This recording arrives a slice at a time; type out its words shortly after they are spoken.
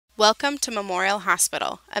Welcome to Memorial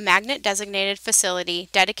Hospital, a magnet-designated facility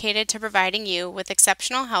dedicated to providing you with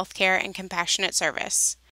exceptional healthcare and compassionate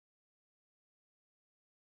service.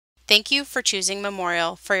 Thank you for choosing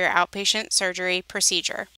Memorial for your outpatient surgery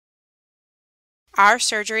procedure. Our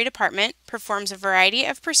surgery department performs a variety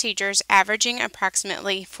of procedures averaging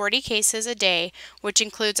approximately 40 cases a day, which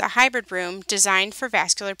includes a hybrid room designed for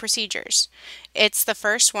vascular procedures. It's the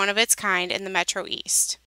first one of its kind in the Metro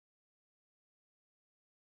East.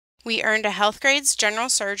 We earned a Healthgrades General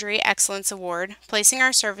Surgery Excellence Award, placing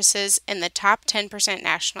our services in the top 10%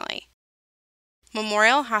 nationally.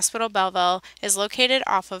 Memorial Hospital Belleville is located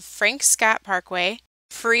off of Frank Scott Parkway.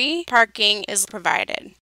 Free parking is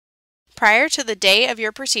provided. Prior to the day of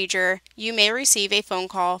your procedure, you may receive a phone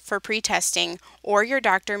call for pre-testing, or your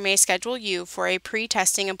doctor may schedule you for a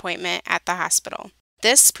pre-testing appointment at the hospital.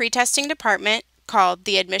 This pre-testing department, called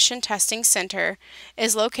the Admission Testing Center,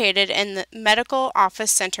 is located in the Medical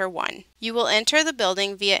Office Center 1. You will enter the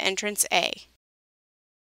building via entrance A.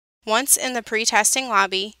 Once in the pre-testing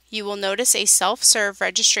lobby, you will notice a self-serve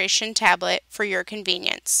registration tablet for your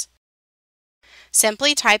convenience.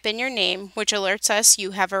 Simply type in your name, which alerts us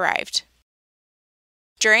you have arrived.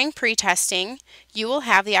 During pre-testing, you will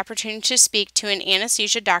have the opportunity to speak to an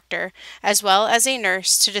anesthesia doctor as well as a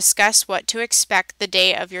nurse to discuss what to expect the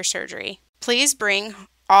day of your surgery. Please bring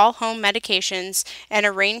all home medications and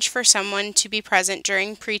arrange for someone to be present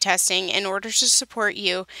during pre-testing in order to support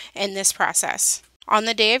you in this process. On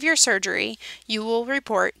the day of your surgery, you will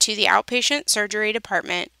report to the Outpatient Surgery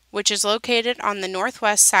Department, which is located on the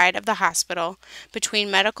northwest side of the hospital between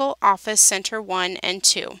Medical Office Center 1 and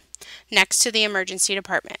 2, next to the Emergency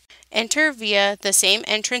Department. Enter via the same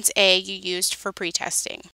entrance A you used for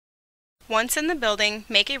pre-testing. Once in the building,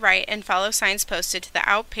 make a right and follow signs posted to the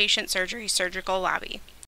Outpatient Surgery Surgical Lobby.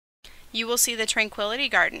 You will see the Tranquility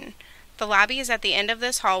Garden. The lobby is at the end of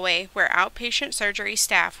this hallway where outpatient surgery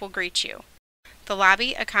staff will greet you. The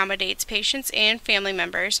lobby accommodates patients and family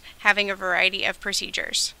members having a variety of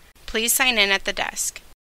procedures. Please sign in at the desk.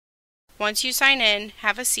 Once you sign in,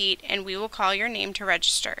 have a seat and we will call your name to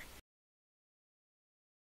register.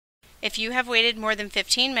 If you have waited more than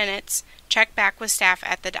 15 minutes, check back with staff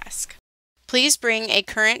at the desk. Please bring a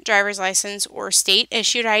current driver's license or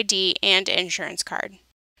state-issued ID and insurance card.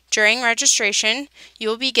 During registration, you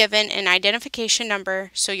will be given an identification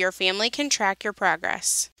number so your family can track your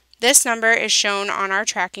progress. This number is shown on our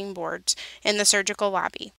tracking boards in the surgical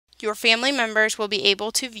lobby. Your family members will be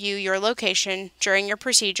able to view your location during your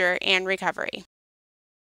procedure and recovery.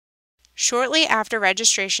 Shortly after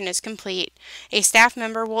registration is complete, a staff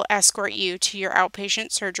member will escort you to your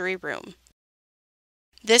outpatient surgery room.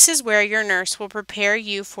 This is where your nurse will prepare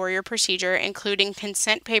you for your procedure, including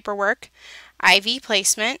consent paperwork, IV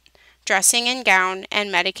placement, dressing and gown,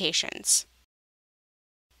 and medications.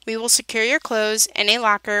 We will secure your clothes in a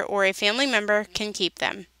locker or a family member can keep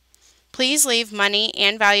them. Please leave money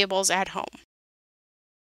and valuables at home.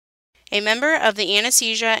 A member of the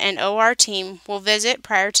anesthesia and OR team will visit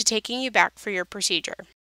prior to taking you back for your procedure.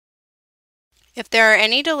 If there are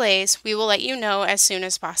any delays, we will let you know as soon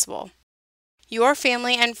as possible. Your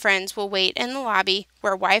family and friends will wait in the lobby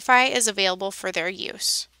where Wi-Fi is available for their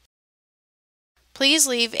use. Please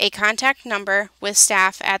leave a contact number with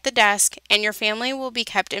staff at the desk and your family will be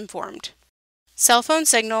kept informed. Cell phone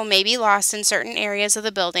signal may be lost in certain areas of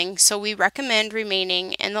the building, so we recommend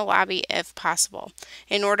remaining in the lobby if possible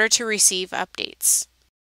in order to receive updates.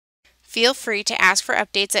 Feel free to ask for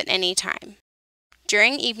updates at any time.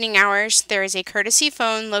 During evening hours, there is a courtesy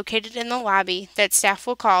phone located in the lobby that staff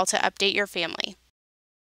will call to update your family.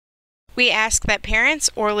 We ask that parents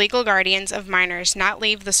or legal guardians of minors not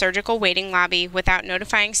leave the surgical waiting lobby without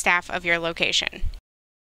notifying staff of your location.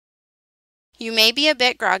 You may be a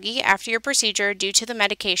bit groggy after your procedure due to the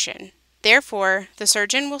medication. Therefore, the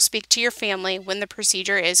surgeon will speak to your family when the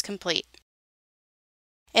procedure is complete.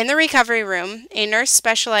 In the recovery room, a nurse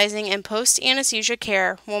specializing in post-anesthesia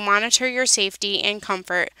care will monitor your safety and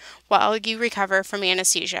comfort while you recover from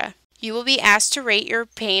anesthesia. You will be asked to rate your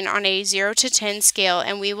pain on a 0 to 10 scale,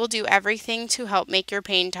 and we will do everything to help make your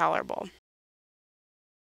pain tolerable.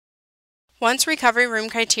 Once recovery room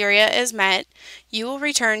criteria is met, you will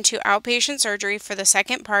return to outpatient surgery for the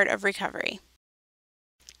second part of recovery.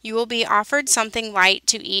 You will be offered something light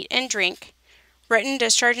to eat and drink. Written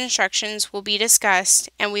discharge instructions will be discussed,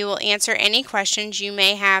 and we will answer any questions you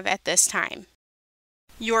may have at this time.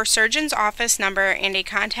 Your surgeon's office number and a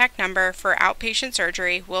contact number for outpatient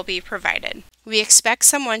surgery will be provided. We expect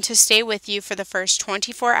someone to stay with you for the first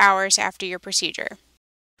 24 hours after your procedure.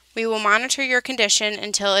 We will monitor your condition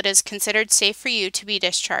until it is considered safe for you to be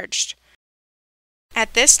discharged.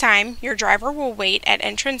 At this time, your driver will wait at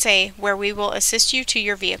entrance A, where we will assist you to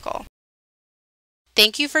your vehicle.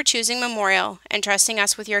 Thank you for choosing Memorial and trusting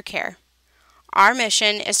us with your care. Our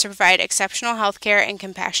mission is to provide exceptional healthcare and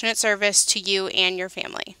compassionate service to you and your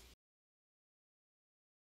family.